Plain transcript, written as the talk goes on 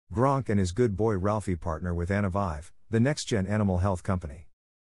Gronk and his good boy Ralphie partner with Anavive, the next-gen animal health company.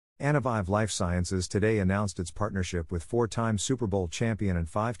 Anavive Life Sciences today announced its partnership with four-time Super Bowl champion and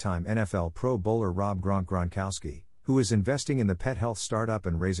five-time NFL Pro Bowler Rob Gronkowski, who is investing in the pet health startup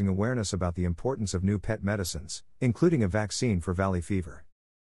and raising awareness about the importance of new pet medicines, including a vaccine for valley fever.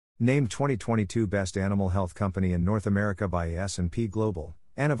 Named 2022 Best Animal Health Company in North America by S&P Global,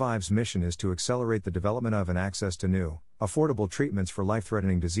 Anavive's mission is to accelerate the development of and access to new, affordable treatments for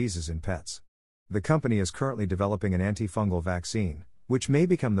life-threatening diseases in pets. The company is currently developing an antifungal vaccine, which may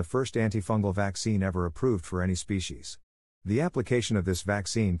become the first antifungal vaccine ever approved for any species. The application of this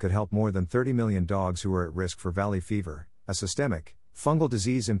vaccine could help more than 30 million dogs who are at risk for valley fever, a systemic, fungal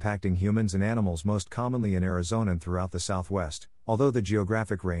disease impacting humans and animals most commonly in Arizona and throughout the Southwest, although the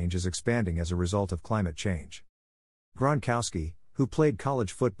geographic range is expanding as a result of climate change. Gronkowski, who played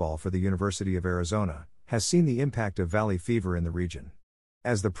college football for the University of Arizona, has seen the impact of valley fever in the region.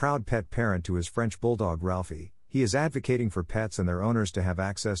 As the proud pet parent to his French bulldog Ralphie, he is advocating for pets and their owners to have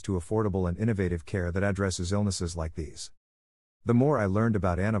access to affordable and innovative care that addresses illnesses like these. The more I learned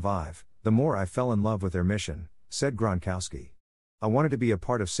about Anavive, the more I fell in love with their mission, said Gronkowski. I wanted to be a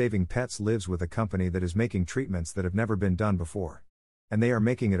part of saving pets' lives with a company that is making treatments that have never been done before. And they are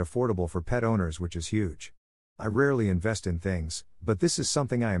making it affordable for pet owners, which is huge. I rarely invest in things, but this is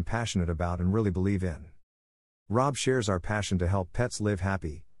something I am passionate about and really believe in. Rob shares our passion to help pets live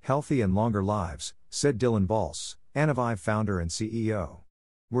happy, healthy and longer lives, said Dylan Balse, Anavive founder and CEO.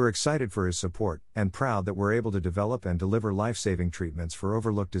 We're excited for his support, and proud that we're able to develop and deliver life-saving treatments for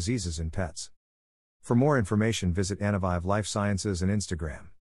overlooked diseases in pets. For more information visit Anavive Life Sciences and Instagram.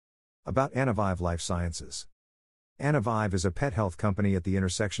 About Anavive Life Sciences. Anavive is a pet health company at the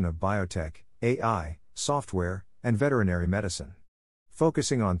intersection of biotech, AI, software, and veterinary medicine.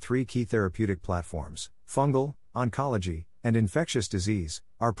 Focusing on three key therapeutic platforms, fungal, oncology, and infectious disease,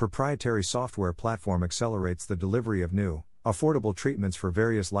 our proprietary software platform accelerates the delivery of new, affordable treatments for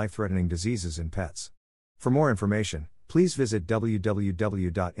various life-threatening diseases in pets. For more information, please visit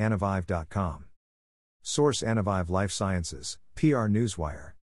www.anavive.com. Source: Anavive Life Sciences, PR Newswire.